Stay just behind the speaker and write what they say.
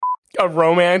a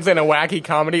romance and a wacky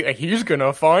comedy. He's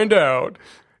gonna find out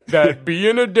that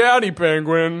being a daddy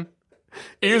penguin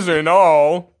isn't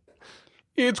all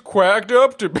it's quacked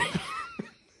up to be.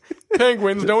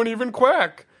 Penguins don't even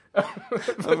quack.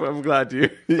 I'm glad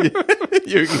you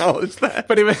acknowledge that.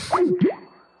 But it was...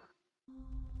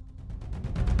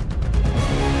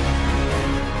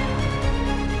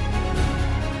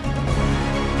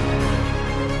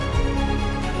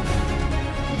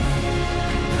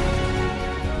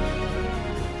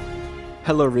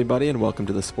 Hello, everybody, and welcome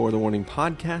to the Spoiler Warning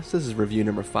Podcast. This is review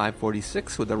number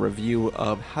 546 with a review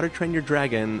of How to Train Your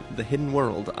Dragon, The Hidden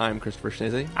World. I'm Christopher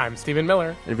Schnese. I'm Stephen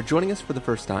Miller. And if you're joining us for the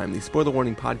first time, the Spoiler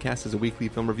Warning Podcast is a weekly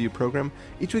film review program.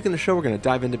 Each week in the show, we're going to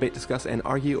dive in, debate, discuss, and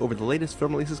argue over the latest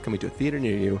film releases coming to a theater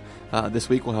near you. This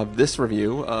week, we'll have this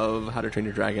review of How to Train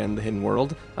Your Dragon, The Hidden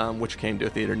World, which came to a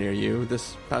theater near you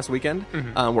this past weekend.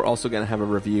 Mm-hmm. We're also going to have a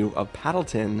review of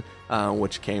Paddleton,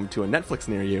 which came to a Netflix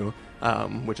near you.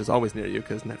 Which is always near you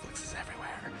because Netflix is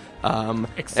everywhere.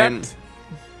 Except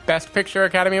Best Picture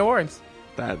Academy Awards.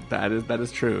 That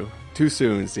is true. Too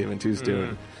soon, Stephen. Too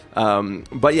soon.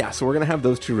 But yeah, so we're going to have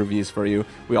those two reviews for you.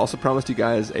 We also promised you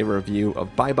guys a review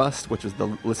of Buy Bust, which was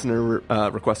the listener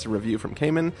requested review from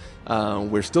Cayman.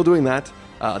 We're still doing that.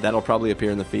 That'll probably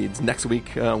appear in the feeds next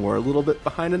week. We're a little bit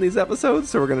behind in these episodes,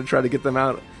 so we're going to try to get them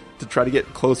out to try to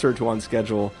get closer to on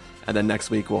schedule. And then next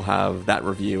week we'll have that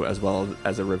review as well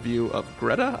as a review of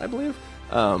Greta, I believe.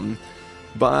 Yeah,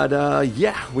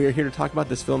 we're here to talk about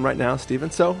this film right now, Stephen.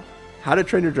 So, How to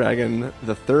Train Your Dragon,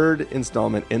 the third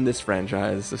installment in this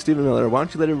franchise. So, Stephen Miller, why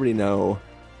don't you let everybody know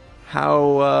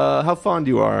how fond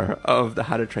you are of the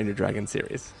How to Train Your Dragon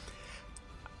series?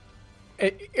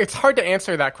 It's hard to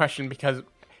answer that question because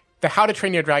the How to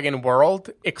Train Your Dragon world,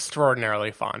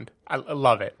 extraordinarily fond. I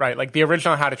love it, right? Like, the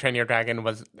original How to Train Your Dragon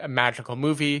was a magical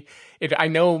movie.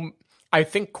 I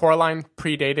think Coraline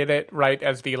predated it, right,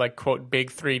 as the, like, quote,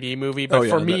 big 3D movie. But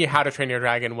for me, How to Train Your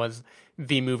Dragon was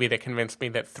the movie that convinced me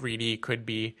that 3D could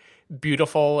be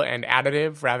beautiful and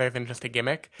additive rather than just a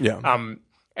gimmick. Yeah.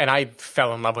 And I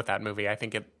fell in love with that movie. I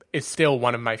think it is still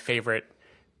one of my favorite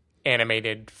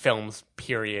animated films,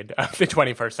 period, of the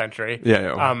 21st century.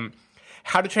 Yeah.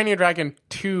 How to Train Your Dragon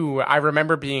 2, I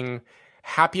remember being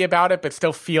happy about it, but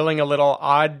still feeling a little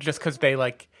odd just because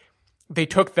they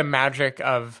took the magic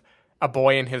of a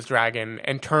boy and his dragon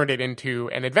and turned it into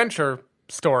an adventure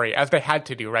story, as they had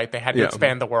to do, right? They had to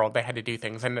expand the world. They had to do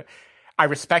things. And I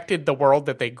respected the world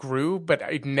that they grew, but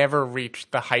it never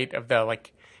reached the height of the,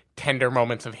 like, tender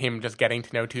moments of him just getting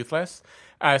to know Toothless.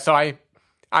 So I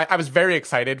was very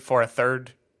excited for a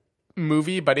third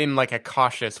movie, but in, like, a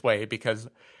cautious way, because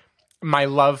my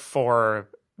love for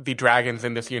the dragons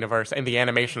in this universe and the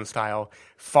animation style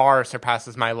far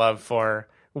surpasses my love for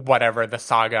whatever the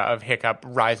saga of Hiccup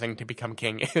rising to become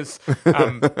king is.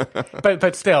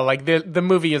 But still, like, the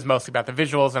movie is mostly about the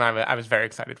visuals, and I was very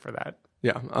excited for that.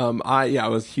 Yeah. I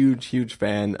was huge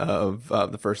fan of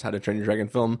the first How to Train Your Dragon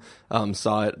film.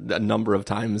 Saw it a number of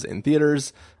times in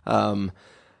theaters. I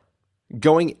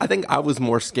think I was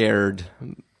more scared,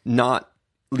 not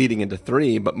leading into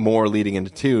 3, but more leading into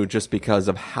 2, just because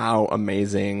of how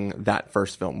amazing that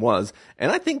first film was. And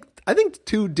I think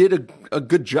 2 did a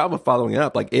good job of following it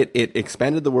up. Like, it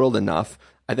expanded the world enough.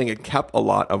 I think it kept a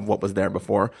lot of what was there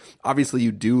before. Obviously,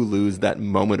 you do lose that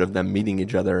moment of them meeting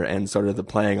each other and sort of the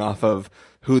playing off of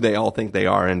who they all think they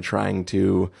are and trying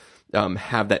to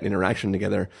have that interaction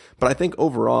together. But I think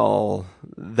overall,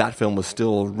 that film was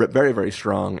still very, very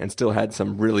strong and still had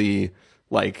some really,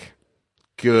 like,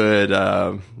 good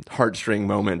heartstring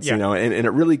moments, you know, and it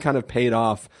really kind of paid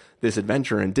off this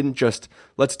adventure and didn't just,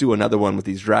 let's do another one with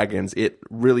these dragons. It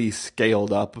really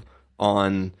scaled up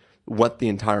on what the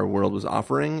entire world was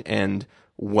offering and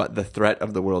what the threat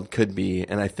of the world could be.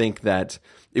 And I think that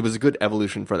it was a good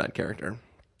evolution for that character.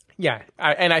 Yeah.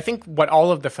 And I think what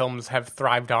all of the films have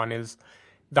thrived on is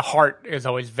the heart is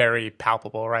always very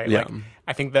palpable, right? Yeah. Like,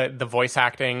 I think the voice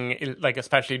acting, like,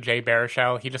 especially Jay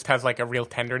Baruchel, he just has, like, a real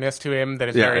tenderness to him that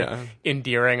is very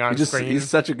endearing on screen. He's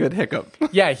such a good Hiccup.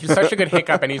 Yeah, he's such a good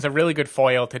Hiccup, and he's a really good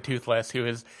foil to Toothless, who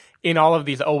is in all of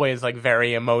these always, like,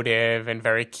 very emotive and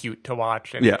very cute to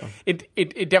watch. And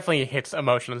it definitely hits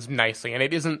emotions nicely, and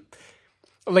it isn't,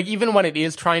 like, even when it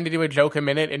is trying to do a joke a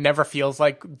minute, it never feels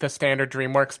like the standard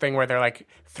DreamWorks thing where they're, like,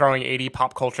 throwing 80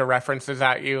 pop culture references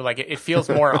at you. Like, it feels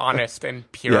more honest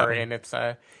and pure in its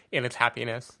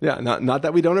happiness. Yeah, not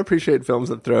that we don't appreciate films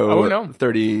that throw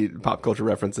 30 pop culture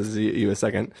references you a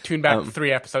second. Tune back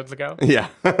 3 episodes ago. Yeah.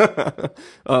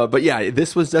 But yeah,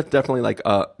 this was definitely like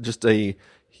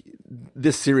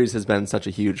this series has been such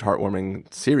a huge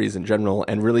heartwarming series in general,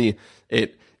 and really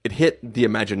it it hit the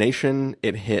imagination,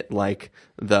 it hit like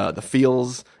the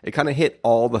feels, it kind of hit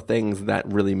all the things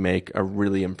that really make a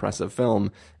really impressive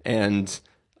film, and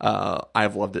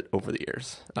I've loved it over the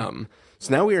years. So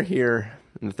now we are here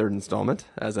in the third installment,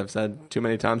 as I've said too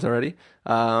many times already.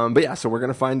 But yeah, so we're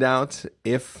going to find out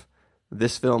if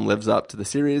this film lives up to the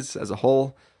series as a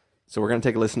whole. So we're going to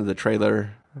take a listen to the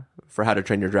trailer for How to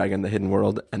Train Your Dragon: The Hidden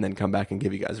World, and then come back and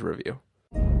give you guys a review.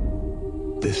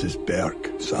 This is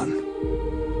Berk, son.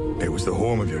 It was the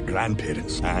home of your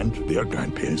grandparents and their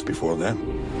grandparents before them.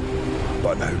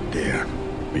 But out there,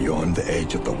 beyond the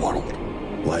edge of the world,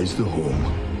 lies the home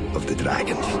of the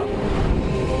dragons.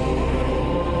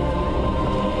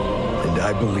 And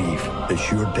I believe it's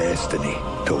your destiny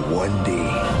to one day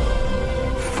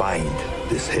find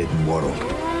this hidden world.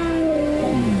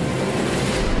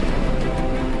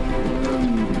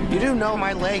 You do know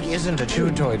my leg isn't a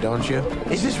chew toy, don't you?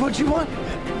 Is this what you want?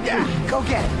 Yeah, go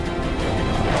get it.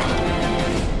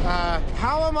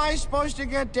 How am I supposed to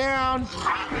get down?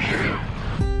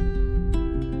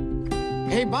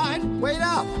 Hey, bud, wait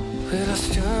up. Well, I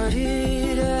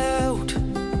started out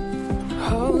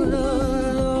all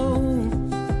alone.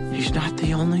 He's not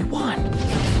the only one.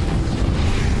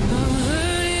 I'm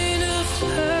learning to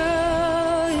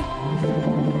fly,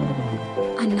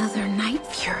 Another night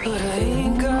fury. but I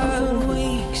ain't got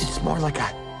wings. It's more like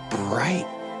a bright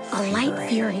A light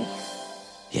fury.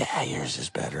 Yeah, yours is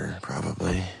better,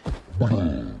 probably. Well,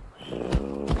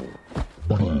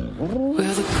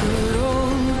 the good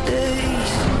old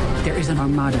days There is an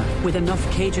armada with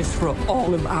enough cages for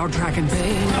all of our dragons.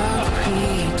 may not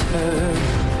return.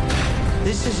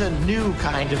 This is a new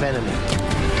kind of enemy.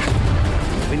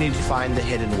 We need to find the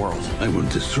hidden world. I will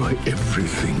destroy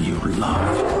everything you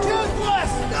love.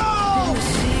 Toothless, no!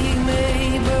 Sea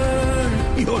may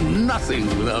burn. You're nothing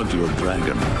without your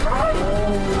dragon.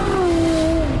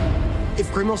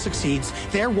 If Grimmel succeeds,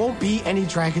 there won't be any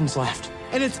dragons left.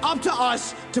 And it's up to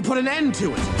us to put an end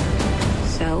to it.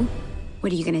 So,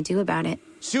 what are you gonna do about it?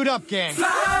 Suit up, gang. We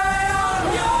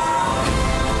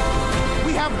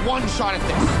have one shot at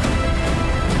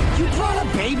this. You brought a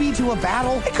baby to a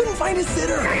battle? I couldn't find a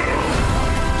sitter.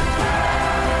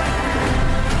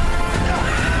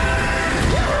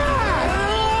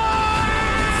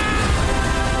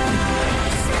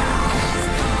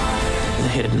 The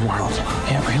hidden world.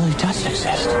 It really does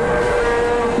exist.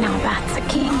 Now that's a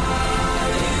king.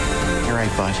 You're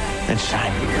right, bud. It's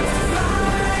time.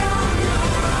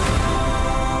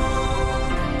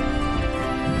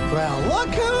 Well, look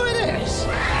who it is.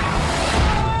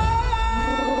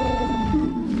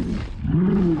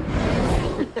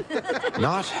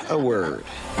 Not a word.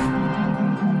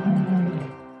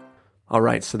 All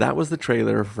right, so that was the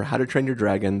trailer for How to Train Your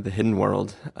Dragon: The Hidden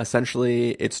World.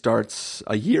 Essentially, it starts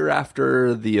a year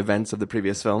after the events of the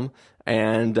previous film,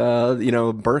 and,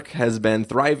 Berk has been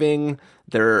thriving.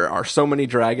 There are so many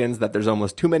dragons that there's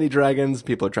almost too many dragons.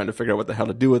 People are trying to figure out what the hell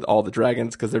to do with all the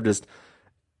dragons because they're just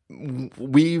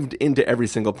weaved into every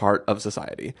single part of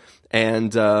society.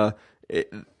 And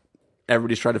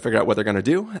everybody's trying to figure out what they're going to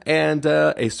do, and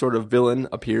a sort of villain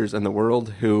appears in the world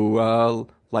who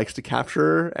likes to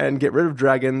capture and get rid of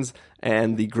dragons,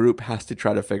 and the group has to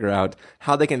try to figure out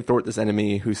how they can thwart this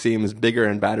enemy who seems bigger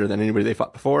and badder than anybody they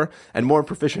fought before, and more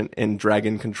proficient in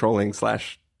dragon controlling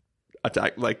 /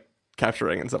 attack, like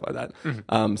capturing and stuff like that.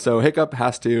 Mm-hmm. So Hiccup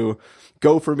has to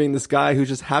go from being this guy who's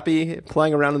just happy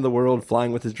playing around in the world,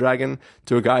 flying with his dragon,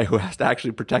 to a guy who has to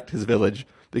actually protect his village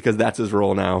because that's his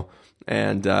role now.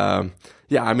 And I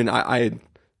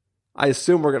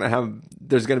assume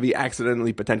there's going to be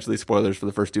accidentally potentially spoilers for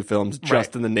the first two films,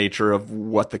 just in the nature of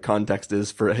what the context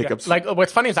is for Hiccup's. Yeah. Like,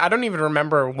 what's funny is I don't even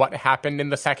remember what happened in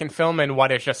the second film and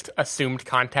what is just assumed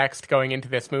context going into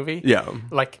this movie. Yeah.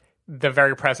 Like, the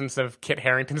very presence of Kit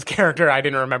Harington's character, I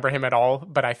didn't remember him at all,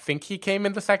 but I think he came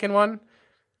in the second one.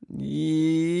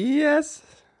 Yes.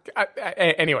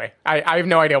 Anyway, I have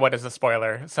no idea what is a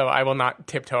spoiler, so I will not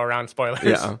tiptoe around spoilers.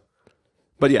 Yeah.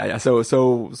 But yeah. So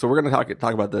we're going to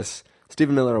talk about this.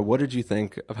 Stephen Miller, what did you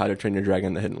think of How to Train Your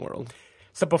Dragon: The Hidden World?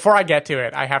 So before I get to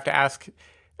it, I have to ask.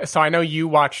 So I know you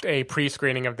watched a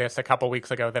pre-screening of this a couple weeks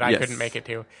ago that I couldn't make it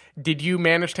to. Did you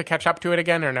manage to catch up to it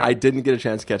again or no? I didn't get a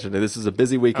chance to catch it. This was a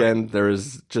busy weekend. Okay. There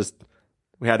was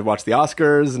we had to watch the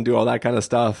Oscars and do all that kind of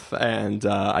stuff, and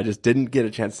I just didn't get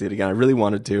a chance to see it again. I really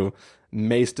wanted to.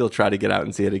 May still try to get out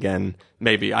and see it again.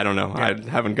 Maybe. I don't know. Yeah. I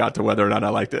haven't got to whether or not I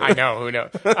liked it. I know. Who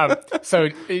knows? So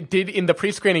in the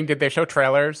pre-screening, did they show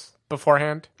trailers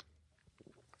beforehand?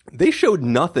 They showed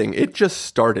nothing. It just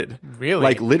started. Really?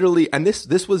 Like literally, and this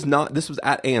was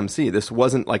at AMC. This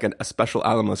wasn't like a special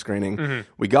Alamo screening. Mm-hmm.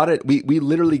 We got it. We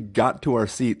literally got to our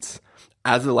seats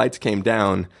as the lights came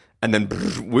down, and then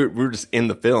we're just in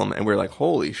the film, and we're like,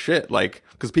 holy shit. Like,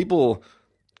 because people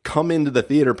come into the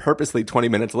theater purposely 20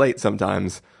 minutes late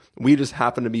sometimes. We just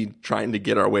happened to be trying to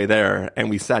get our way there, and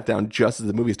we sat down just as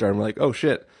the movie started, and we're like, oh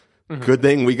shit, good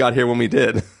thing we got here when we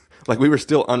did. Like, we were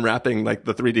still unwrapping like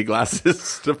the 3D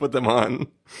glasses to put them on.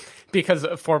 Because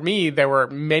for me, there were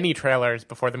many trailers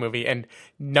before the movie, and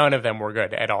none of them were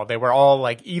good at all. They were all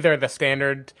like either the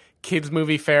standard kids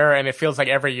movie fare, and it feels like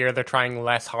every year they're trying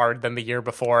less hard than the year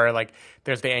before. Like,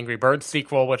 there's the Angry Birds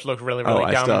sequel, which looked really, really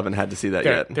dumb. I still haven't had to see that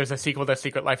yet. There's a sequel to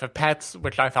Secret Life of Pets,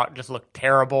 which I thought just looked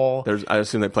terrible. I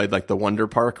assume they played like the Wonder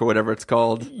Park or whatever it's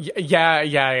called.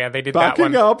 Yeah. They did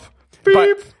Backing that one. up.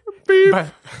 Beep. Beep.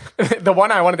 But the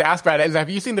one I wanted to ask about is, have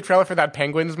you seen the trailer for that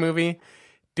Penguins movie?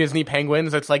 Disney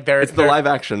Penguins. It's like it's the live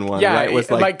action one, yeah, right? It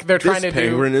was like they're trying to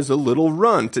penguin is a little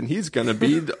runt and he's gonna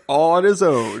be all on his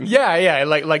own. Yeah,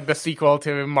 like the sequel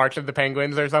to March of the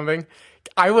Penguins or something.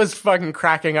 I was fucking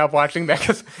cracking up watching that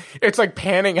because it's like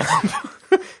panning up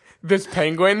this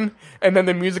penguin, and then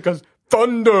the music goes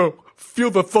thunder,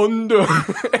 feel the thunder,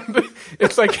 and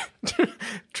it's like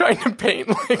trying to paint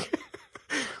like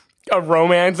a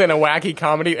romance and a wacky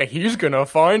comedy. Like, he's gonna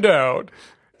find out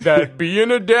that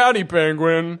being a daddy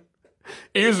penguin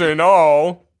isn't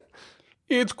all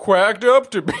it's quacked up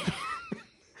to be.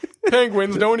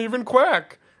 Penguins don't even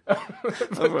quack.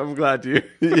 I'm glad you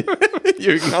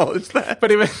acknowledge that.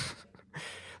 But it was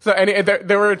so. And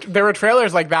there were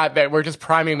trailers like that were just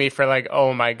priming me for like,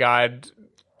 oh my god,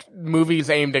 movies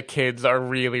aimed at kids are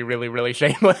really, really, really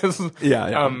shameless.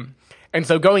 Yeah. And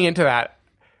so going into that,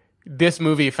 this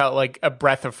movie felt like a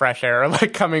breath of fresh air,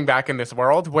 like coming back in this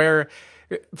world where.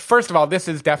 First of all, this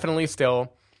is definitely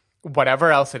still,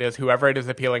 whatever else it is, whoever it is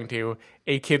appealing to,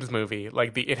 a kid's movie.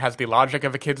 Like, it has the logic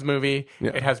of a kid's movie.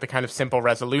 Yeah. It has the kind of simple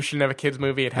resolution of a kid's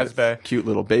movie. It has the cute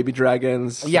little baby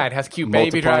dragons. Yeah, it has cute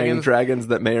baby dragons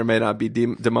that may or may not be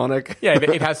demonic. Yeah,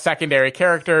 it has secondary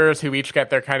characters who each get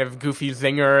their kind of goofy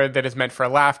zinger that is meant for a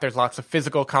laugh. There's lots of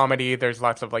physical comedy. There's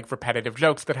lots of like repetitive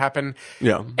jokes that happen.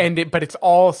 Yeah, but it's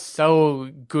all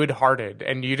so good-hearted,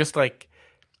 and you just like.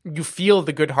 You feel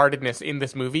the good-heartedness in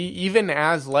this movie, even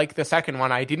as, like the second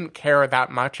one, I didn't care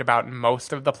that much about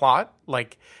most of the plot.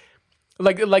 Like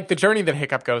the journey that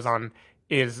Hiccup goes on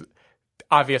is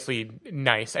obviously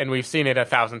nice, and we've seen it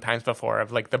 1,000 times before,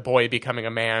 of like the boy becoming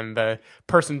a man, the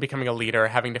person becoming a leader,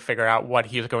 having to figure out what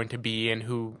he is going to be and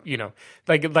who,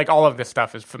 like all of this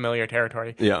stuff is familiar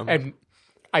territory. Yeah. And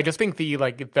I just think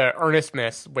the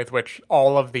earnestness with which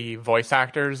all of the voice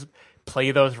actors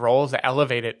play those roles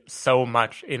elevate it so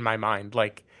much in my mind.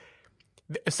 Like,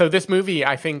 so this movie,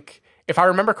 I think, if I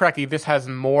remember correctly, this has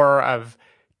more of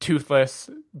Toothless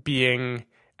being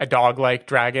a dog-like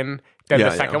dragon than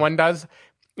the second one does,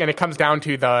 and it comes down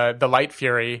to the Light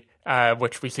Fury,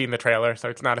 which we see in the trailer, so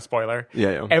it's not a spoiler.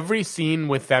 Yeah. Every scene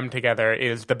with them together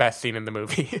is the best scene in the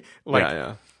movie.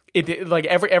 It like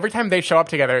every time they show up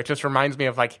together, it just reminds me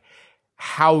of like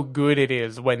how good it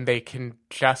is when they can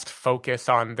just focus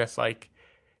on this like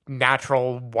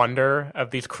natural wonder of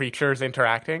these creatures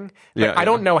interacting. Like, I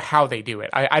don't know how they do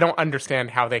it. I don't understand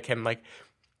how they can like,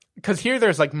 because here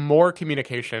there's like more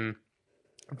communication.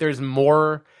 There's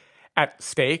more at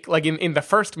stake. Like in the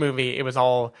first movie, it was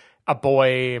all a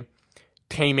boy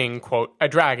taming, quote, a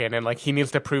dragon, and like he needs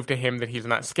to prove to him that he's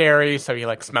not scary, so he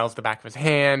like smells the back of his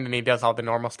hand and he does all the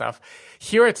normal stuff.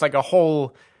 Here it's like a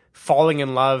whole falling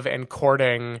in love and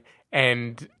courting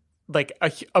and like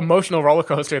a emotional roller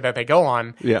coaster that they go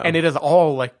on. Yeah. And it is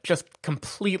all like just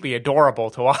completely adorable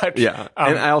to watch. Yeah.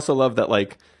 And I also love that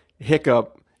like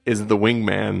Hiccup is the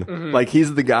wingman. Mm-hmm. Like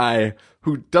he's the guy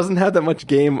who doesn't have that much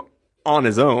game on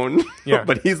his own. Yeah.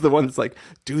 But he's the one that's like,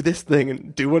 do this thing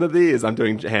and do one of these. I'm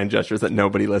doing hand gestures that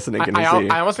nobody listening can see.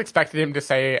 I almost expected him to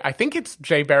say, I think it's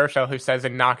Jay Baruchel who says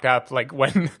in Knocked Up, like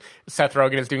when Seth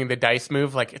Rogen is doing the dice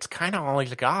move, like it's kind of all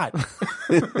he's got.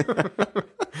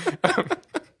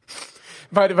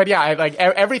 But yeah, like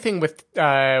everything with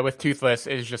Toothless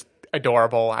is just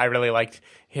adorable. I really liked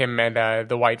him and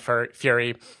the White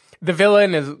Fury. The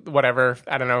villain is whatever.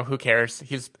 I don't know. Who cares?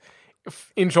 He's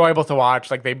enjoyable to watch.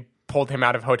 Like they pulled him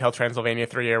out of Hotel Transylvania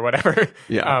 3 or whatever.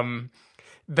 Yeah.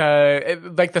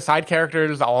 The side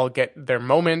characters all get their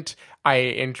moment. I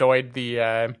enjoyed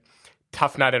the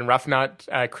Tough Nut and Rough Nut,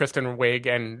 Kristen Wiig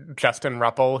and Justin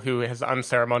Ruppel, who has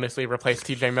unceremoniously replaced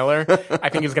TJ Miller. I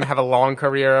think he's going to have a long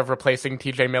career of replacing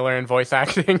TJ Miller in voice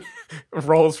acting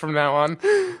roles from now on.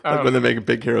 Like when they make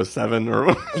Big Hero 7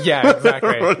 or yeah,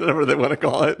 exactly. whatever they want to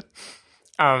call it.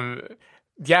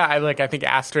 Yeah, I think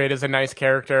Astrid is a nice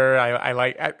character.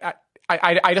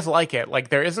 I just like it. Like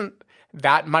there isn't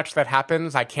that much that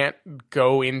happens. I can't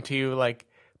go into like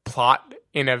plot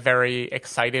in a very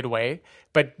excited way,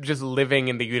 but just living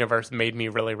in the universe made me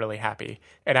really, really happy.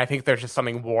 And I think there's just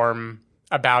something warm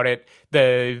about it.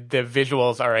 The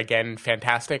visuals are, again,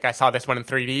 fantastic. I saw this one in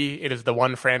 3D. It is the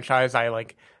one franchise I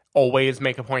like always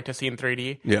make a point to see in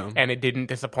 3D. Yeah. And it didn't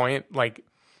disappoint. Like,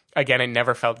 again, it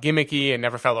never felt gimmicky. It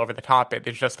never felt over the top.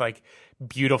 It's just like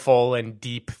beautiful and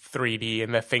deep 3D,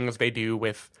 and the things they do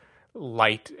with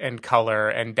light and color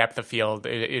and depth of field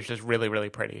is just really, really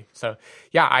pretty. So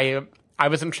yeah, I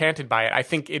was enchanted by it. I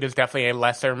think it is definitely a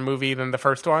lesser movie than the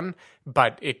first one,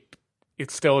 but it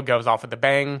still goes off with a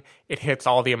bang. It hits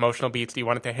all the emotional beats you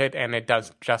want it to hit, and it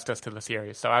does justice to the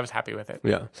series. So I was happy with it.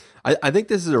 Yeah. I think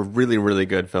this is a really, really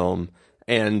good film.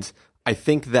 And I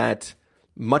think that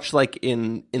much like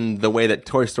in the way that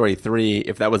Toy Story 3,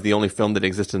 if that was the only film that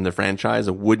existed in the franchise,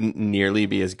 wouldn't nearly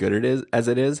be as good as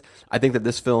it is. I think that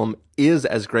this film is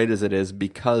as great as it is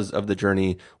because of the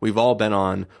journey we've all been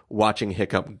on, watching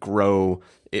Hiccup grow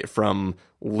it from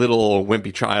little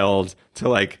wimpy child to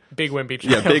like big wimpy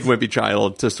child. Yeah, big wimpy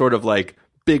child to sort of like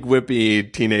big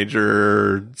whippy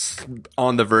teenager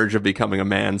on the verge of becoming a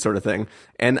man sort of thing.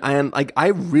 And I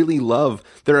really love,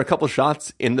 there are a couple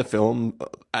shots in the film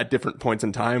at different points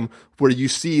in time where you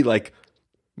see like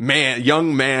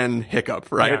young man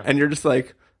Hiccup, right? Yeah. And you're just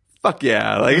like, fuck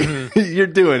yeah, like you're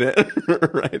doing it.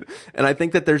 Right. And I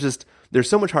think that there's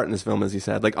so much heart in this film, as you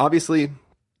said. Like, obviously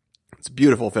it's a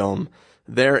beautiful film.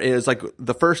 There is like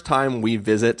the first time we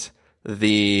visit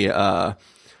the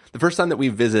first time that we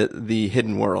visit the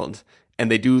hidden world and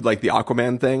they do like the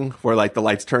Aquaman thing where like the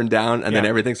lights turn down and then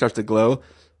everything starts to glow.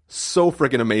 So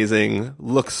freaking amazing.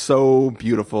 Looks so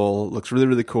beautiful. Looks really,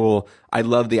 really cool. I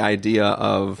love the idea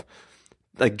of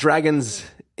like dragons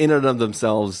in and of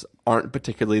themselves aren't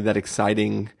particularly that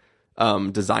exciting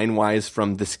design wise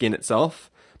from the skin itself.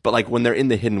 But like when they're in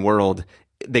the hidden world,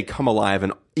 they come alive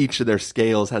and each of their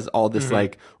scales has all this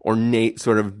like ornate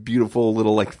sort of beautiful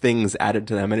little like things added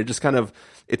to them. And it just kind of,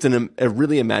 it's a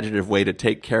really imaginative way to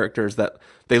take characters that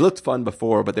they looked fun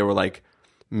before, but they were like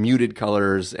muted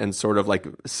colors and sort of like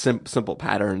simple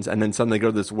patterns. And then suddenly go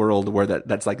to this world where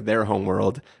that's like their home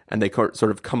world and they sort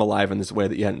of come alive in this way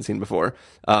that you hadn't seen before.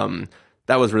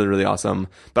 That was really, really awesome.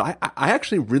 But I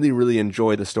actually really, really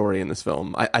enjoy the story in this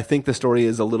film. I think the story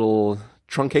is a little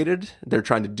truncated. They're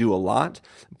trying to do a lot,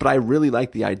 but I really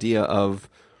like the idea of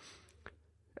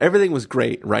everything was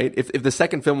great, right? If the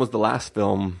second film was the last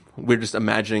film, we're just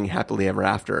imagining happily ever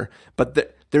after.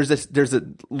 But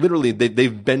literally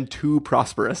they've been too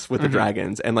prosperous with the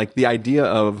dragons, and like the idea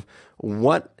of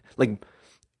what, like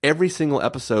every single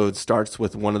episode starts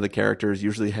with one of the characters,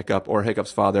 usually Hiccup or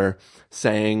Hiccup's father,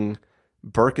 saying,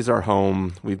 "Berk is our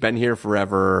home. We've been here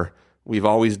forever. We've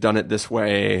always done it this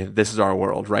way. This is our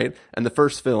world," right? And the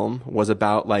first film was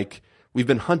about like, we've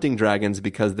been hunting dragons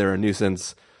because they're a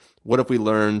nuisance. What if we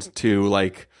learned to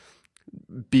like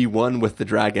be one with the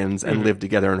dragons and live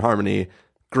together in harmony?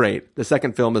 Great. The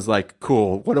second film is like,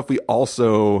 cool. What if we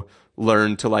also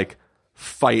learn to like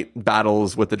fight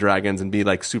battles with the dragons and be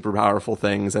like super powerful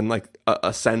things and like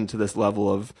ascend to this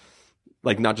level of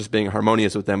like not just being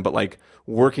harmonious with them, but like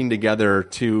working together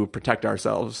to protect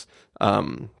ourselves.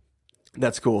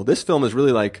 That's cool. This film is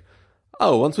really like,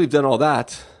 oh, once we've done all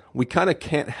that, we kind of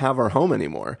can't have our home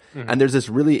anymore. And there's this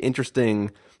really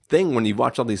interesting thing when you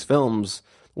watch all these films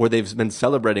where they've been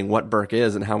celebrating what Berk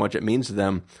is and how much it means to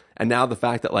them. And now the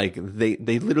fact that like they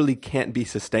literally can't be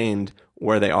sustained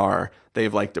where they are.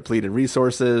 They've like depleted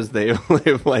resources.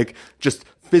 They've like just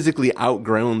physically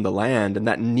outgrown the land, and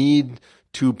that need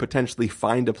to potentially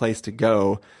find a place to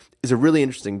go is a really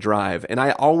interesting drive. And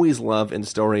I always love in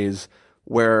stories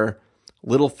where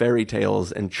little fairy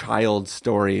tales and child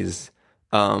stories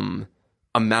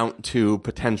amount to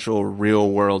potential real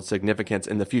world significance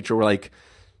in the future, where like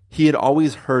he had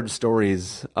always heard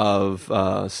stories of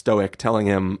Stoic telling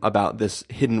him about this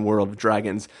hidden world of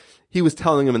dragons. He was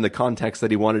telling him in the context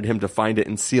that he wanted him to find it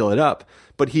and seal it up,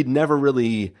 but he'd never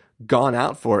really gone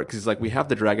out for it because he's like, we have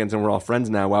the dragons and we're all friends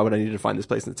now. Why would I need to find this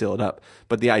place and seal it up?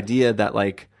 But the idea that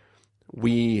like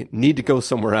we need to go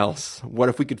somewhere else. What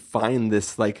if we could find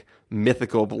this like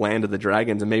mythical land of the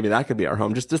dragons and maybe that could be our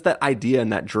home? Just that idea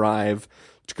and that drive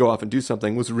to go off and do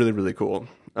something was really, really cool.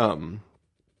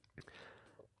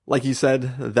 Like you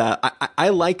said, that I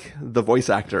like the voice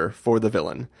actor for the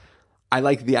villain. I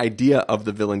like the idea of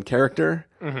the villain character.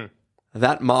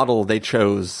 That model they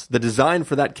chose, the design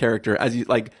for that character, as you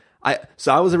like, I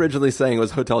was originally saying it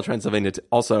was Hotel Transylvania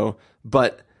also,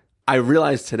 but I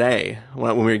realized today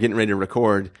when we were getting ready to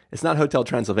record, it's not Hotel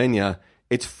Transylvania.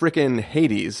 it's freaking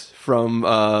Hades from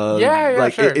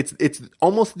sure. it's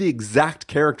almost the exact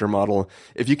character model.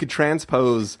 If you could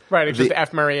transpose Right, it's just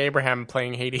F. Murray Abraham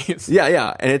playing Hades.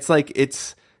 Yeah. And it's like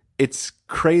it's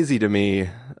crazy to me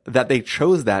that they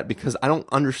chose that because I don't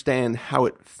understand how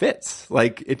it fits.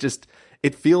 Like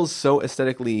it feels so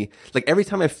aesthetically, like every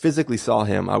time I physically saw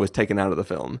him, I was taken out of the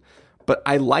film. But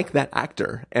I like that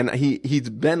actor, and he's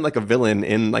been like a villain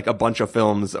in like a bunch of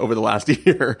films over the last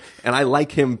year, and I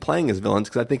like him playing his villains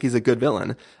because I think he's a good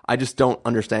villain. I just don't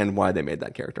understand why they made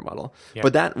that character model. Yeah.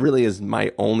 But that really is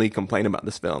my only complaint about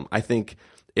this film. I think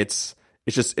it's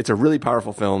a really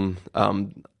powerful film.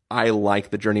 I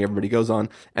like the journey everybody goes on,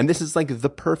 and this is like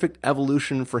the perfect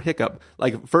evolution for Hiccup.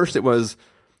 Like first it was,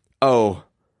 oh,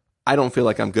 I don't feel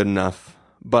like I'm good enough,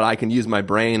 but I can use my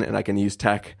brain and I can use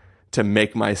tech to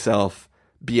make myself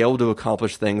be able to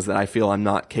accomplish things that I feel I'm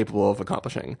not capable of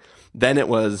accomplishing. Then it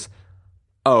was,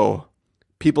 oh,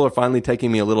 people are finally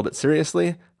taking me a little bit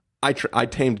seriously. I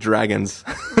tamed dragons.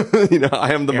 I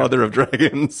am the mother of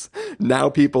dragons. Now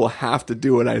people have to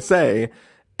do what I say,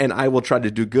 and I will try to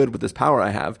do good with this power I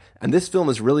have. And this film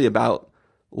is really about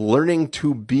learning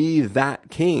to be that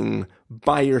king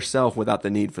by yourself without the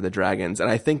need for the dragons. And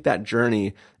I think that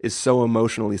journey is so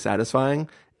emotionally satisfying.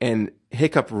 And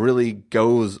Hiccup really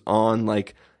goes on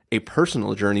like a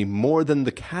personal journey more than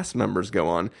the cast members go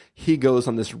on. He goes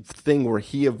on this thing where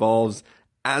he evolves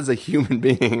as a human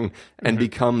being and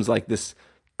becomes like this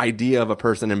idea of a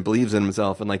person and believes in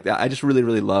himself. And like that, I just really,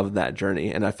 really loved that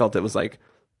journey. And I felt it was like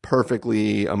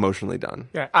perfectly emotionally done.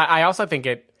 Yeah. I also think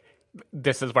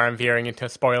this is where I'm veering into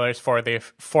spoilers for the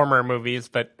former movies,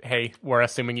 but hey, we're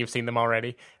assuming you've seen them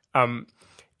already.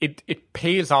 It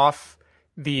pays off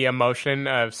the emotion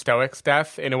of Stoic's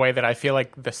death in a way that I feel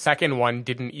like the second one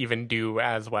didn't even do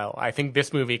as well. I think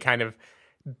this movie kind of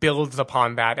builds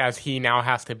upon that as he now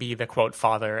has to be the quote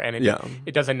father, and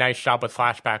it does a nice job with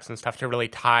flashbacks and stuff to really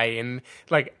tie in.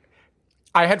 Like,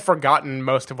 I had forgotten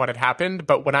most of what had happened,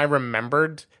 but when I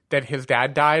remembered that his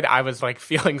dad died, I was like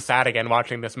feeling sad again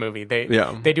watching this movie. They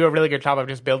do a really good job of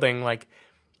just building like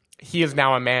he is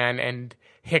now a man, and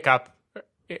Hiccup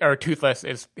or Toothless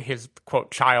is his quote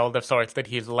child of sorts that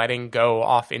he's letting go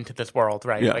off into this world,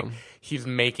 right? Like he's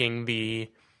making the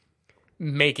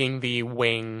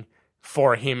wing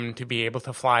for him to be able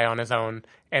to fly on his own.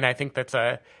 And I think that's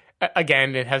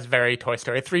again, it has very Toy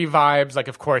Story 3 vibes. Like,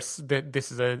 of course,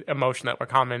 this is an emotion that we're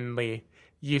commonly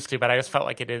used to, but I just felt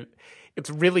like it's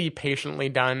really patiently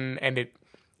done, and it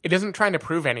isn't trying to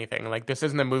prove anything. Like, this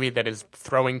isn't a movie that is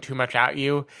throwing too much at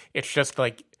you. It's just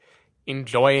like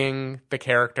enjoying the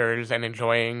characters and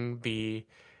enjoying the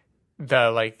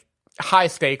like high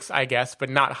stakes, I guess, but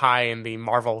not high in the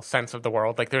Marvel sense of the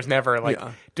world. Like, there's never like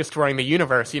destroying the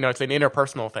universe. It's an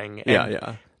interpersonal thing.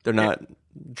 And they're not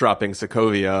dropping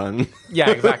Sokovia. And yeah,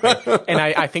 exactly. And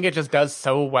I think it just does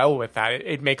so well with that.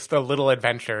 It makes the little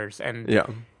adventures, and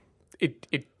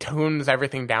it tones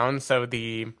everything down so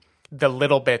the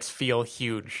little bits feel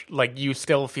huge. Like, you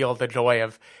still feel the joy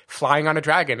of flying on a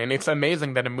dragon. And it's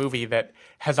amazing that a movie that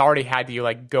has already had you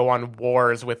like go on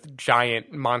wars with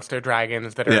giant monster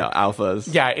dragons that are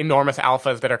alphas. Yeah, enormous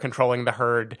alphas that are controlling the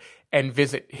herd and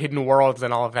visit hidden worlds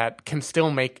and all of that can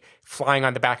still make flying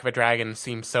on the back of a dragon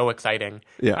seem so exciting.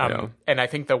 And I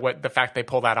think the fact they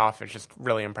pull that off is just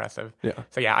really impressive.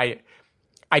 So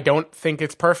I don't think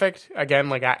it's perfect. Again,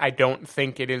 like I don't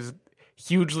think it is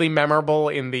hugely memorable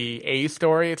in the A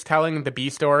story it's telling. The B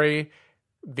story,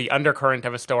 the undercurrent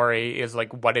of a story is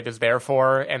like what it is there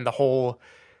for, and the whole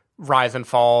rise and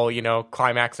fall,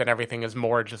 climax and everything is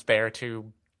more just there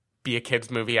to be a kid's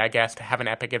movie, I guess, to have an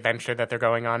epic adventure that they're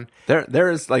going on. There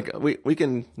is like we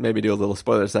can maybe do a little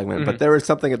spoiler segment, but there is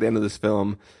something at the end of this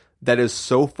film that is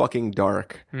so fucking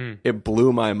dark. It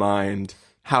blew my mind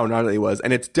how gnarly it was,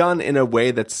 and it's done in a way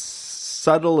that's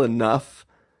subtle enough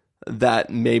that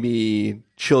maybe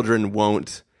children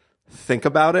won't think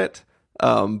about it.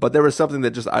 But there was something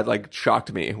that just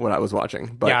shocked me when I was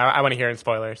watching. But I want to hear in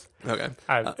spoilers. Okay.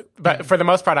 But for the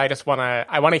most part,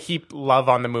 I want to heap love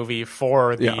on the movie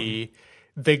for the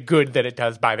good that it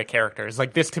does by the characters.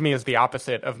 Like, this to me is the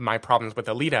opposite of my problems with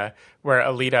Alita, where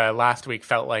Alita last week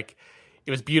felt like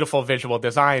it was beautiful visual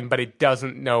design, but it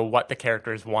doesn't know what the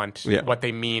characters want, what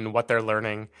they mean, what they're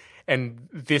learning. And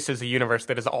this is a universe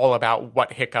that is all about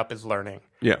what Hiccup is learning.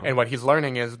 And what he's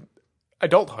learning is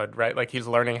adulthood, right? Like, he's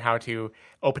learning how to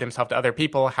open himself to other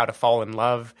people, how to fall in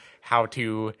love, how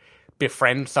to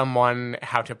befriend someone,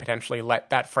 how to potentially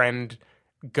let that friend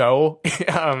go.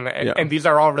 And these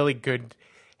are all really good,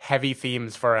 heavy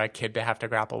themes for a kid to have to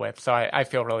grapple with. So I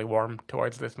feel really warm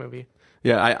towards this movie.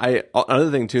 Yeah, I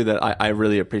another thing too that I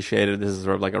really appreciated, this is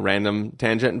sort of like a random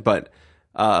tangent, but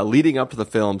leading up to the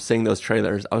film, seeing those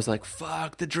trailers, I was like,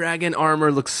 fuck, the dragon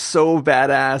armor looks so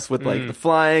badass with like the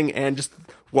flying and just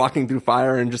walking through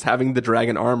fire and just having the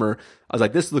dragon armor. I was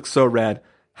like, this looks so rad.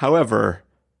 However,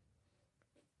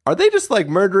 are they just like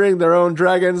murdering their own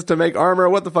dragons to make armor?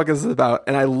 What the fuck is this about?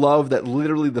 And I love that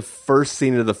literally the first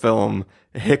scene of the film,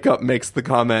 Hiccup makes the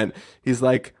comment. He's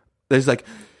like,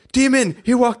 demon,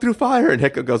 he walked through fire. And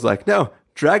Hiccup goes like, no,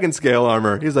 dragon scale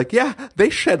armor. He's like, yeah, they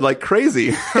shed like crazy.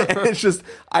 And it's just,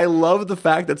 I love the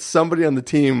fact that somebody on the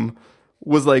team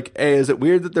was like, hey, is it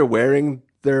weird that they're wearing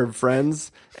their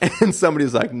friends? And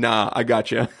somebody's like, nah, I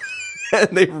got you.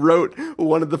 And they wrote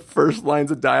one of the first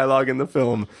lines of dialogue in the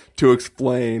film to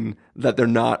explain that they're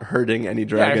not hurting any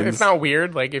dragons. Yeah, it's not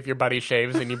weird, like if your buddy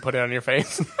shaves and you put it on your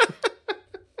face.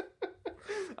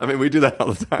 I mean, we do that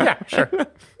all the time. Yeah, sure.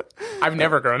 I've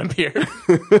never grown a beard.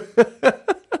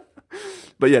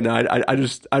 But yeah, no,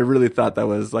 I really thought that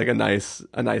was like a nice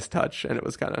touch, and it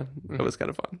was kind of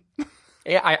fun.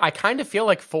 Yeah, I kind of feel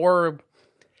like for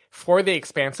the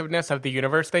expansiveness of the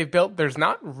universe they've built, there's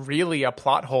not really a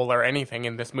plot hole or anything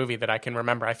in this movie that I can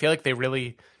remember. I feel like they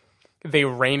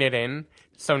rein it in,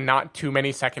 so not too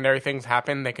many secondary things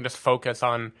happen. They can just focus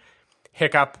on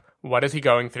Hiccup. What is he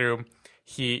going through?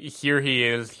 Here he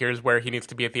is. Here's where he needs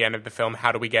to be at the end of the film.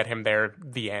 How do we get him there?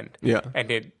 The end. Yeah.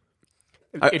 And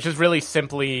it's just really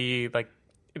simply like,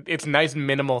 it's nice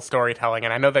minimal storytelling.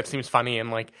 And I know that seems funny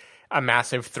in like a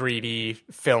massive 3D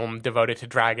film devoted to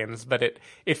dragons, but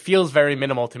it feels very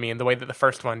minimal to me in the way that the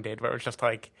first one did, where it was just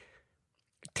like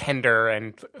tender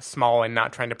and small and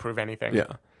not trying to prove anything.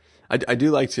 Yeah. I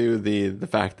do like too the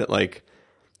fact that like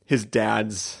his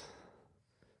dad's,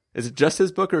 is it just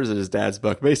his book or is it his dad's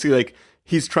book? Basically, like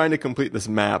he's trying to complete this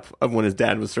map of when his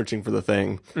dad was searching for the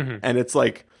thing. Mm-hmm. And it's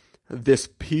like this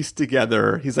piece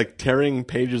together. He's like tearing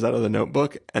pages out of the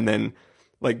notebook and then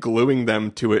like gluing them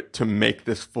to it to make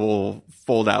this full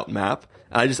fold out map.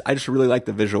 And I just really like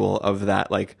the visual of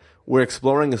that. Like we're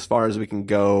exploring as far as we can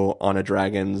go on a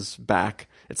dragon's back.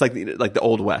 It's like the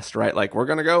Old West, right? Like we're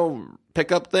going to go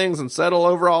pick up things and settle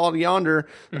over all yonder.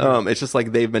 Mm-hmm. It's just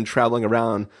like they've been traveling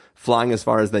around, flying as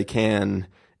far as they can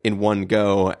in one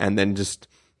go, and then just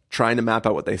trying to map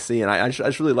out what they see. And I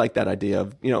just really like that idea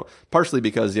of, partially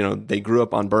because, they grew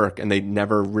up on Berk and they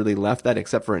never really left that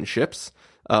except for in ships.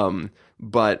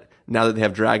 But now that they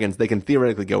have dragons, they can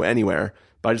theoretically go anywhere.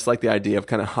 But I just like the idea of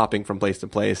kind of hopping from place to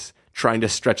place, trying to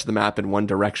stretch the map in one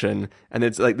direction. And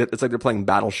it's like they're playing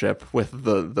Battleship with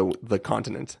the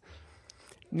continent.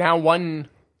 Now, one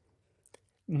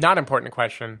not important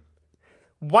question.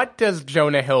 What does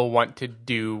Jonah Hill want to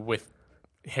do with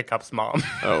Hiccup's mom?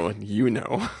 Oh, I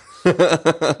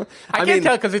can't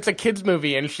tell because it's a kid's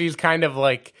movie and she's kind of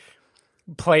like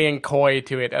playing coy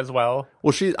to it as well.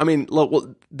 Well,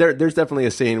 there's definitely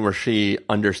a scene where she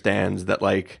understands that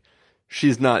like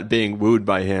she's not being wooed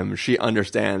by him. She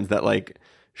understands that like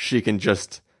she can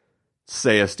just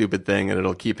say a stupid thing and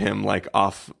it'll keep him like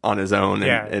off on his own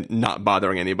and not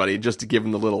bothering anybody, just to give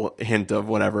him the little hint of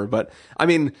whatever. But I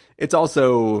mean, it's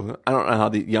also, I don't know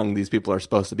how young these people are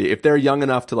supposed to be. If they're young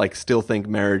enough to like still think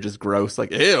marriage is gross,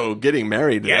 like ew, getting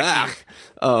married,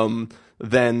 then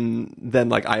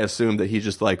like I assume that he's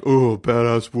just like, oh,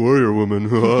 badass warrior woman,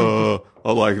 I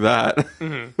like that.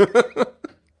 Mm-hmm.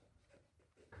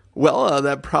 Well,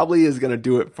 that probably is going to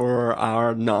do it for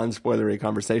our non-spoilery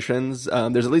conversations.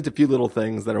 There's at least a few little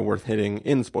things that are worth hitting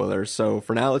in spoilers. So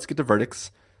for now, let's get to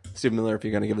verdicts. Stephen Miller, if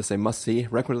you're going to give this a must-see,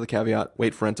 recommend with a caveat,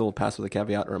 wait for rental, pass with a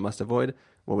caveat, or a must-avoid,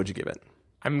 what would you give it?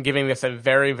 I'm giving this a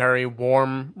very, very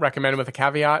warm recommend with a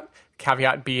caveat.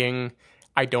 Caveat being,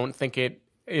 I don't think it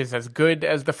is as good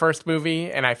as the first movie,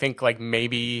 and I think like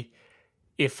maybe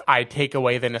if I take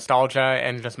away the nostalgia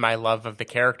and just my love of the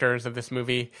characters of this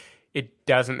movie, it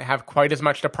doesn't have quite as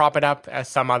much to prop it up as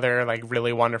some other like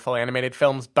really wonderful animated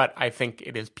films, but I think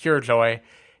it is pure joy.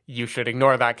 You should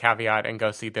ignore that caveat and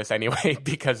go see this anyway,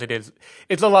 because it's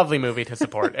a lovely movie to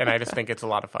support, and I just think it's a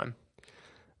lot of fun.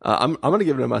 I'm going to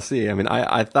give it a must-see. I mean,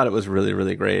 I thought it was really,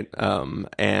 really great.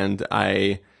 And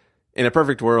in a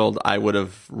perfect world, I would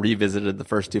have revisited the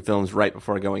first two films right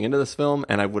before going into this film,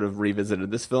 and I would have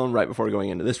revisited this film right before going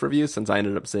into this review, since I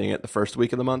ended up seeing it the first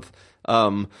week of the month.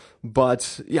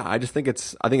 But yeah, I think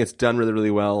it's done really,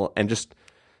 really well, and just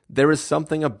there is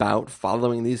something about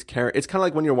following these characters. It's kind of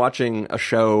like when you're watching a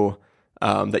show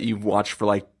that you've watched for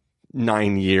like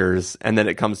 9 years, and then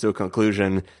it comes to a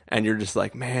conclusion, and you're just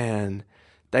like, man,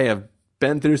 they have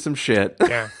been through some shit.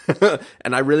 Yeah.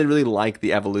 And I really, really like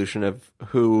the evolution of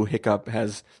who Hiccup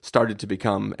has started to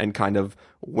become, and kind of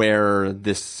where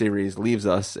this series leaves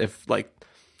us if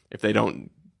they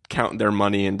don't count their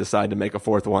money and decide to make a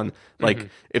fourth one. Like,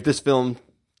 if this film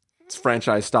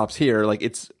franchise stops here. Like,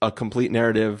 it's a complete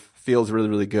narrative, feels really,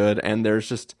 really good, and there's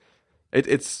just I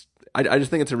just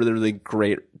think it's a really, really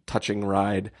great, touching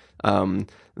ride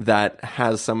that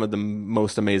has some of the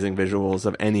most amazing visuals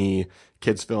of any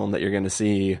kids film that you're going to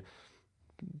see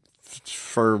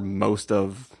for most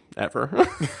of ever.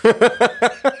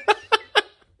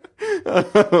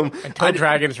 Until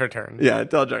Dragons Return. Yeah,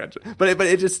 until Dragons. But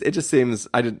it just seems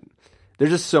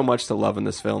there's just so much to love in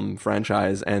this film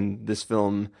franchise, and this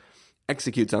film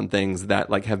executes on things that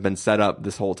like have been set up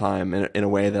this whole time in a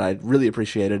way that I really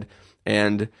appreciated.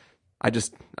 And I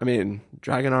mean,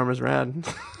 Dragon Armor's rad.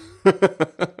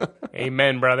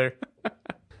 Amen, brother.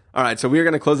 All right, so we're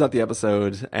going to close out the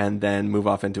episode and then move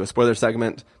off into a spoiler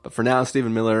segment. But for now,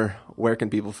 Stephen Miller, where can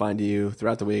people find you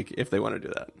throughout the week if they want to do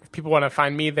that? If people want to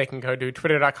find me, they can go to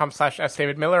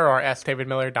twitter.com/sdavidmiller or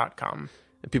sdavidmiller.com.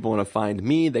 If people want to find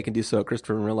me, they can do so at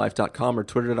ChristopherInRealLife.com or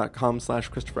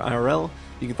twitter.com/ChristopherIRL.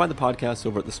 You can find the podcast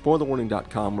over at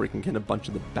thespoilerwarning.com, where you can get a bunch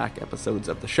of the back episodes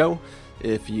of the show.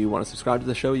 If you want to subscribe to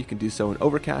the show, you can do so in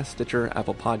Overcast, Stitcher,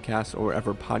 Apple Podcasts, or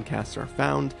wherever podcasts are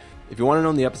found. If you want to know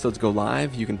when the episodes go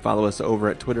live, you can follow us over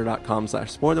at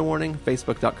twitter.com/spoilerwarning,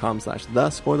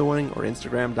 facebook.com/thespoilerwarning, or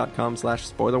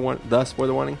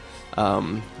instagram.com/thespoilerwarning,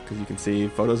 because you can see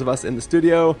photos of us in the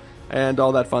studio and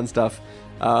all that fun stuff.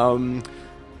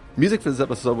 Music for this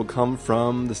episode will come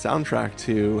from the soundtrack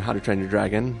to How to Train Your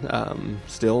Dragon.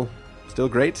 Still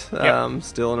great. Yep.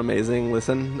 Still an amazing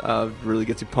listen. Really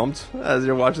gets you pumped as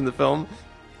you're watching the film.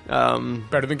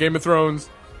 Better than Game of Thrones.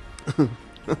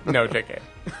 No, JK.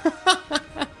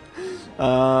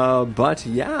 But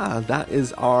yeah, that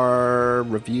is our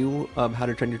review of How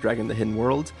to Train Your Dragon: The Hidden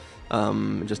World.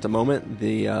 In just a moment,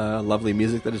 the lovely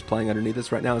music that is playing underneath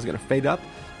us right now is going to fade up,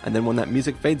 and then when that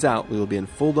music fades out, we will be in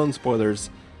full-blown spoilers.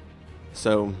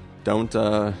 So don't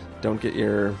get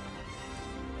your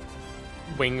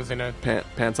Wings in a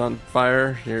pants on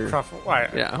fire. truffle.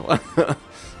 Wire. Yeah.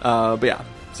 But yeah,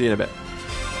 see you in a bit.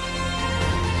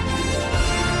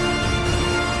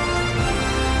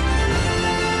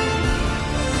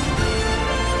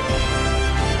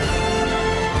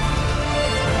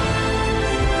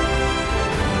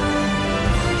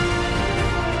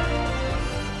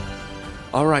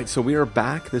 All right, so we are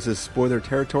back. This is spoiler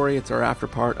territory. It's our after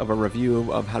part of a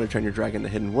review of How to Train Your Dragon: The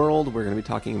Hidden World. We're going to be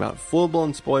talking about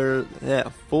full-blown spoilers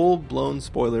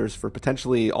for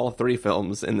potentially all 3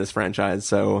 films in this franchise.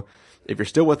 So if you're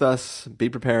still with us, be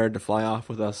prepared to fly off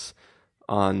with us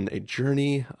on a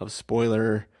journey of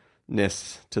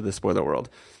spoilerness to the spoiler world.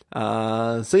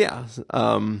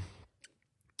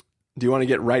 Do you want to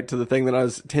get right to the thing that I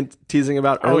was teasing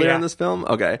about earlier in this film?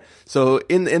 Okay. So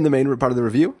in the main part of the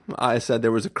review, I said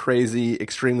there was a crazy,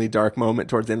 extremely dark moment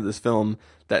towards the end of this film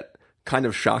that kind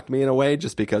of shocked me in a way,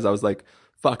 just because I was like,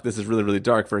 fuck, this is really, really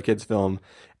dark for a kid's film.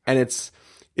 And it's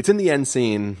in the end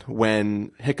scene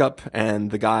when Hiccup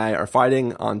and the guy are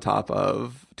fighting on top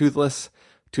of Toothless.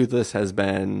 Toothless has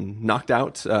been knocked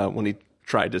out when he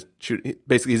tried to shoot.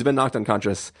 Basically, he's been knocked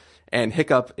unconscious, and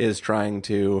Hiccup is trying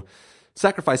to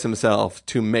sacrifice himself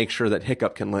to make sure that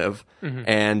Hiccup can live. Mm-hmm.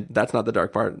 And that's not the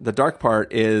dark part. The dark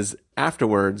part is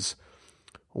afterwards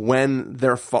when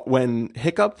when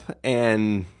Hiccup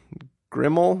and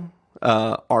Grimmel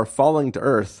are falling to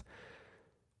Earth.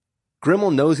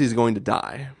 Grimmel knows he's going to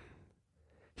die.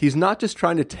 He's not just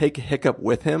trying to take Hiccup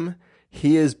with him.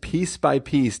 He is piece by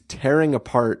piece tearing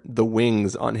apart the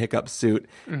wings on Hiccup's suit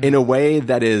in a way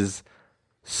that is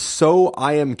so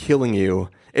I am killing you.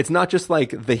 It's not just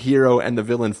like the hero and the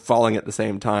villain falling at the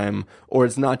same time, or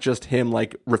it's not just him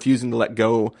like refusing to let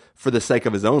go for the sake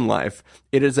of his own life.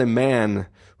 It is a man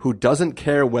who doesn't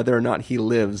care whether or not he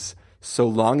lives so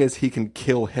long as he can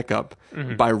kill Hiccup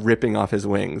by ripping off his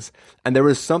wings. And there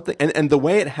was something, and the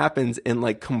way it happens in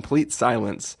like complete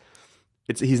silence,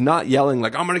 he's not yelling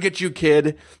like, I'm going to get you,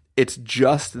 kid. It's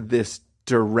just this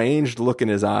deranged look in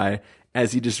his eye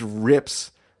as he just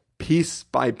rips piece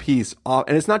by piece off.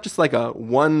 And it's not just like a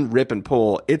one rip and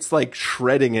pull. It's like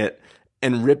shredding it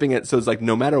and ripping it. So it's like,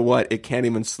 no matter what, it can't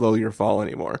even slow your fall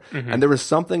anymore. And there was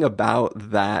something about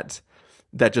that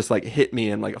just like hit me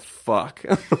and like, fuck.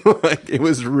 Like, it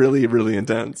was really, really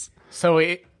intense. So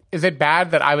is it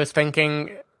bad that I was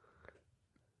thinking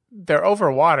they're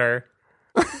over water?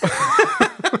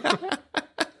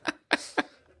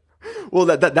 Well,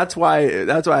 that's why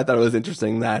I thought it was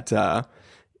interesting that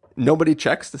nobody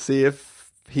checks to see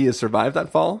if he has survived that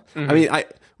fall. I mean,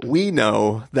 we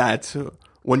know that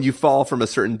when you fall from a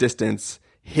certain distance,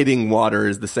 hitting water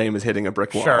is the same as hitting a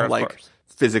brick wall, sure, like course.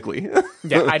 Physically.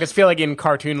 Yeah, I just feel like in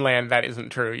cartoon land that isn't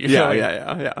true.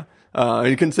 Yeah.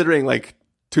 And considering like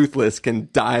Toothless can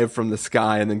dive from the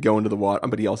sky and then go into the water,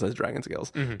 but he also has dragon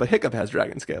scales. But Hiccup has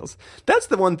dragon scales. That's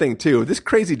the one thing too. This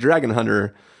crazy dragon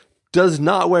hunter does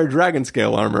not wear dragon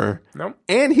scale armor. Nope.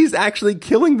 And he's actually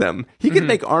killing them. He can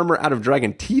make armor out of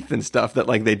dragon teeth and stuff that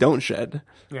like they don't shed.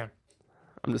 Yeah.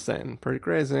 I'm just saying, pretty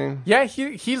crazy. Yeah,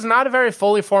 he's not a very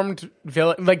fully formed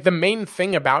villain. Like, the main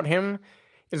thing about him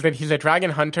is that he's a dragon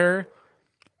hunter,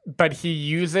 but he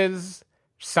uses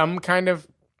some kind of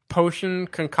potion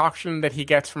concoction that he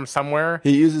gets from somewhere.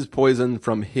 He uses poison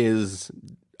from his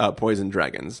poison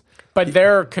dragons. But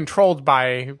they're controlled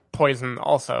by poison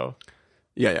also.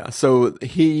 Yeah. So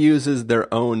he uses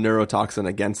their own neurotoxin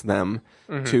against them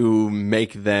to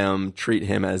make them treat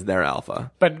him as their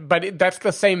alpha. But that's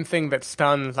the same thing that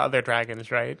stuns other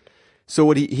dragons, right? So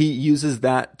what he uses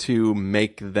that to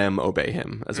make them obey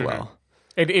him as well.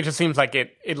 It just seems like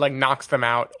it like knocks them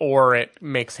out, or it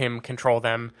makes him control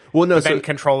them. Well, no, but then so-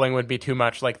 controlling would be too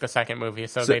much, like the second movie,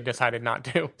 so they decided not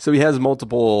to. So he has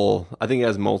multiple. I think he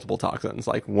has multiple toxins.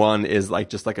 Like one is like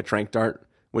just like a trank dart,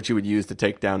 which he would use to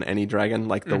take down any dragon,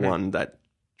 like the one that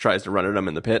tries to run at him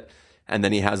in the pit. And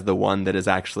then he has the one that is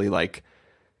actually like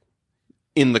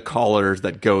in the collars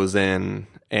that goes in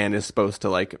and is supposed to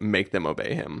like make them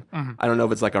obey him. I don't know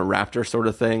if it's like a raptor sort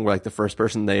of thing where like the first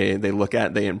person they look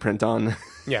at, they imprint on.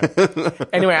 Yeah.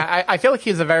 Anyway, I feel like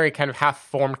he's a very kind of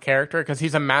half-formed character because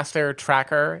he's a master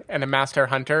tracker and a master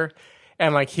hunter.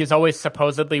 And like he's always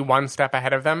supposedly one step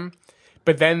ahead of them.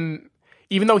 But then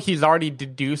even though he's already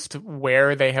deduced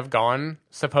where they have gone,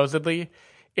 supposedly,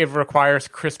 it requires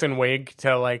Kristen Wiig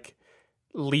to like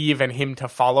leave and him to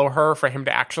follow her for him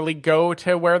to actually go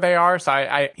to where they are.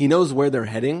 So He knows where they're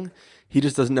heading. He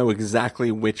just doesn't know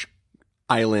exactly which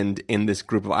island in this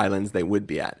group of islands they would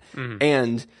be at.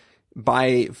 And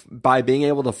by being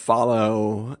able to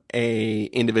follow a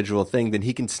individual thing, then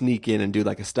he can sneak in and do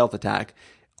like a stealth attack.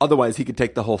 Otherwise, he could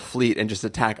take the whole fleet and just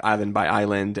attack island by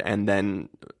island and then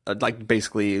like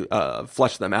basically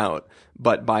flush them out.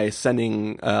 But by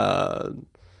sending Kristen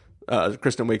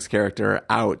Wiig's character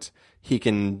out, he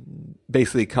can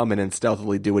basically come in and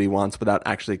stealthily do what he wants without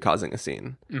actually causing a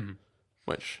scene.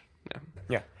 Which, yeah.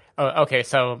 yeah. Oh, okay,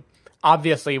 so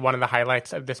obviously one of the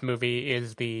highlights of this movie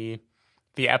is the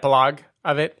epilogue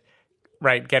of it,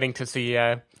 right? Getting to see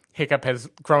Hiccup has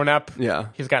grown up. Yeah.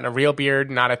 He's gotten a real beard,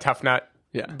 not a tough nut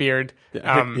beard.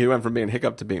 Yeah. He went from being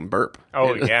Hiccup to being Burp.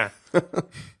 Oh, yeah.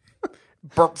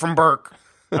 Burp from Burke.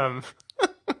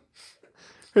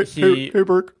 Hey,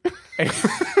 Burp.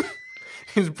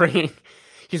 He's bringing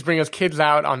his kids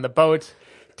out on the boat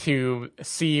to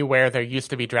see where there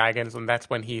used to be dragons, and that's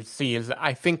when he sees,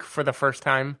 I think for the first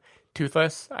time,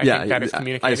 Toothless. I think that is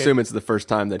communicated. I assume it's the first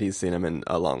time that he's seen him in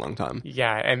a long, long time.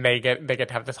 Yeah, and they get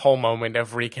to have this whole moment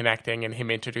of reconnecting and him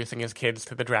introducing his kids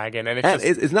to the dragon, and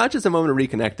it's not just a moment of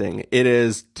reconnecting. It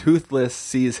is Toothless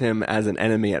sees him as an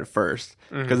enemy at first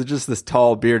because it's just this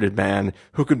tall, bearded man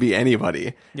who could be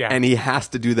anybody. Yeah. And he has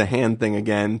to do the hand thing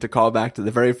again to call back to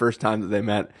the very first time that they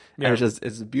met. Yeah. And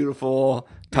it's a beautiful,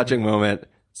 touching moment.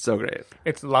 So great.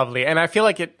 It's lovely, and I feel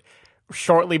like it.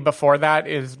 Shortly before that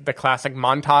is the classic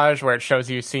montage where it shows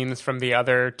you scenes from the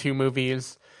other two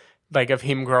movies, like of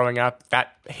him growing up.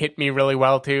 That hit me really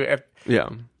well too. Yeah.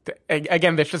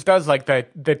 Again, this just does like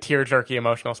the tear-jerky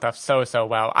emotional stuff so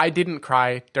well. I didn't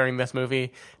cry during this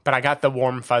movie, but I got the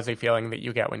warm, fuzzy feeling that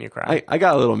you get when you cry. I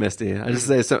got a little misty. I just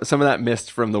say some of that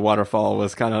mist from the waterfall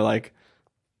was kind of like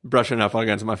brushing up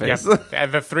against my face.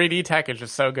 And the 3D tech is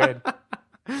just so good.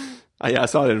 I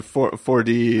saw it in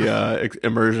 4D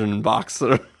immersion box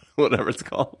or whatever it's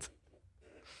called.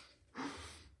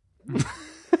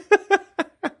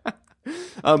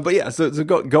 But yeah, so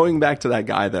going back to that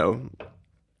guy though,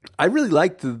 I really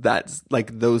liked that,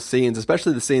 like those scenes,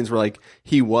 especially the scenes where like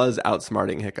he was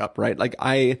outsmarting Hiccup, right? Like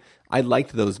I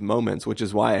liked those moments, which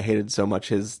is why I hated so much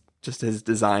his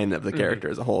design of the character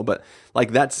as a whole. But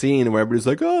like that scene where everybody's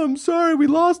like, "Oh, I'm sorry, we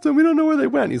lost him. We don't know where they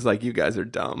went." He's like, "You guys are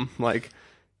dumb." Like.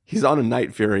 He's on a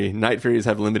Night Fury. Night Furies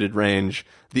have limited range.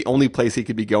 The only place he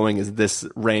could be going is this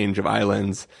range of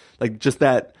islands. Like just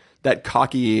that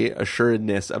cocky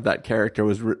assuredness of that character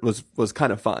was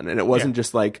kind of fun. And it wasn't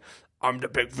just like, I'm the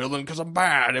big villain because I'm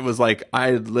bad. It was like,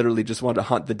 I literally just want to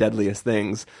hunt the deadliest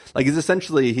things. Like he's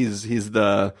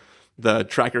the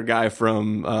tracker guy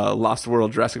from Lost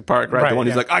World Jurassic Park, right? The one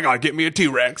who's like, I gotta get me a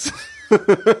T-Rex.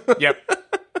 Yep.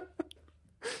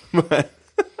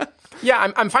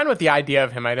 Yeah, I'm fine with the idea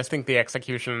of him. I just think the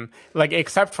execution, like,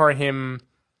 except for him,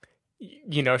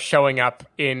 you know, showing up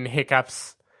in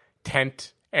Hiccup's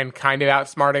tent and kind of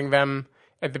outsmarting them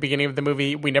at the beginning of the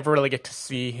movie, we never really get to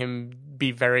see him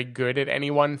be very good at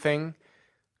any one thing.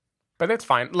 But that's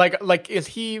fine. Like is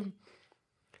he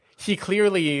he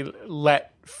clearly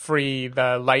let free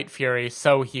the Light Fury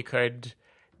so he could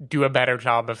do a better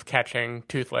job of catching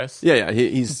Toothless. Yeah.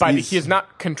 He's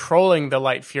not controlling the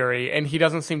Light Fury, and he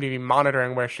doesn't seem to be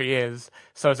monitoring where she is.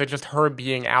 So is it just her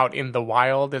being out in the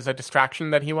wild is a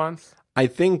distraction that he wants? I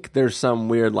think there's some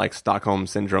weird like Stockholm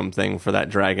syndrome thing for that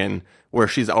dragon where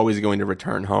she's always going to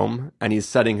return home, and he's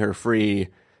setting her free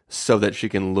so that she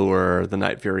can lure the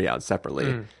Night Fury out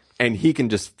separately. And he can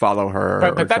just follow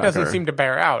her. But that doesn't seem to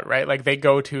bear out, right? Like they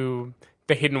go to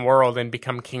the hidden world and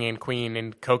become king and queen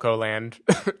in Coco Land.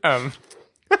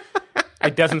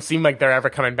 It doesn't seem like they're ever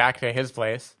coming back to his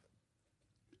place.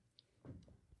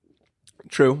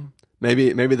 True.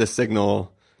 Maybe the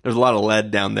signal. There's a lot of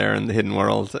lead down there in the hidden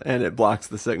world, and it blocks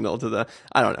the signal to the.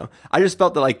 I don't know. I just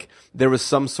felt that like there was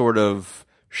some sort of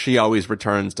she always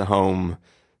returns to home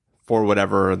for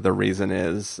whatever the reason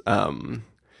is.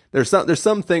 There's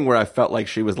something where I felt like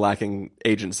she was lacking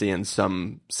agency in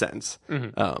some sense.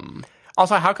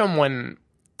 Also, how come when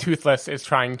Toothless is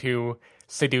trying to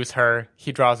seduce her,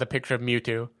 he draws a picture of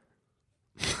Mewtwo?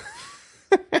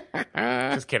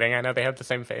 Just kidding. I know they have the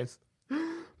same face.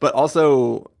 But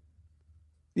also,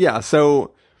 yeah,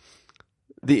 so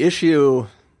the issue,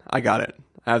 I got it.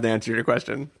 I have the answer to your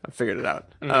question. I figured it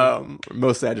out.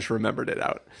 Mostly I just remembered it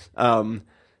out.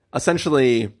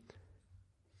 Essentially,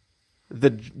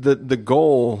 the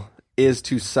goal is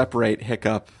to separate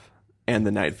Hiccup and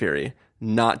the Night Fury,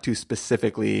 not to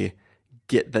specifically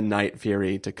get the Night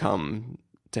Fury to come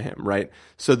to him, right?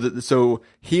 So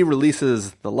he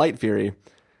releases the Light Fury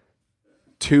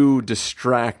to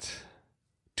distract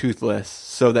Toothless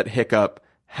so that Hiccup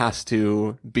has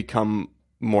to become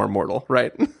more mortal,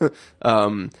 right?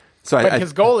 But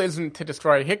his goal isn't to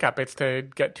destroy Hiccup; it's to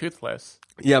get Toothless.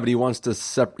 Yeah, but he wants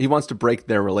to break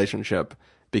their relationship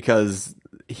because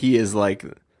he is like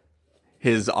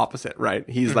his opposite, right?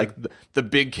 He's like the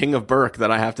big king of Berk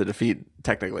that I have to defeat,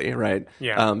 technically, right?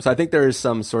 Yeah. So I think there is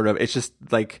some sort of. It's just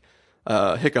like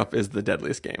Hiccup is the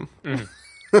deadliest game.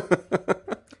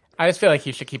 I just feel like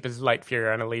he should keep his Light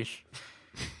Fury on a leash.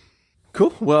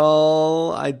 Cool.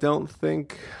 Well, I don't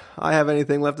think I have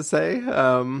anything left to say.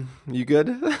 You good?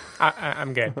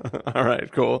 I'm good. All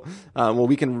right, cool. Well,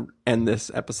 we can end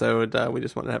this episode. We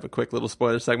just want to have a quick little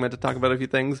spoiler segment to talk about a few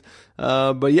things.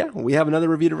 But yeah, we have another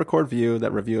review to record for you,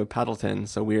 that review of Paddleton.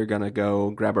 So we are going to go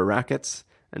grab our rackets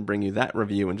and bring you that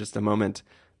review in just a moment.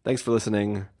 Thanks for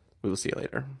listening. We will see you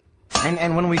later.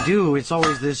 And when we do, it's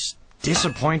always this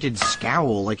disappointed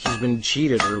scowl, like he's been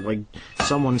cheated or like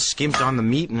someone skimped on the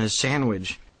meat in his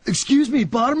sandwich. Excuse me,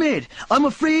 barmaid. I'm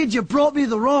afraid you brought me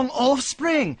the wrong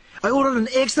offspring. I ordered an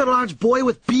extra large boy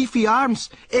with beefy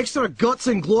arms, extra guts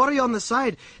and glory on the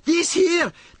side. This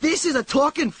is a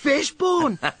talking fish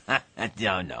bone.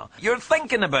 No. You're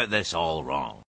thinking about this all wrong.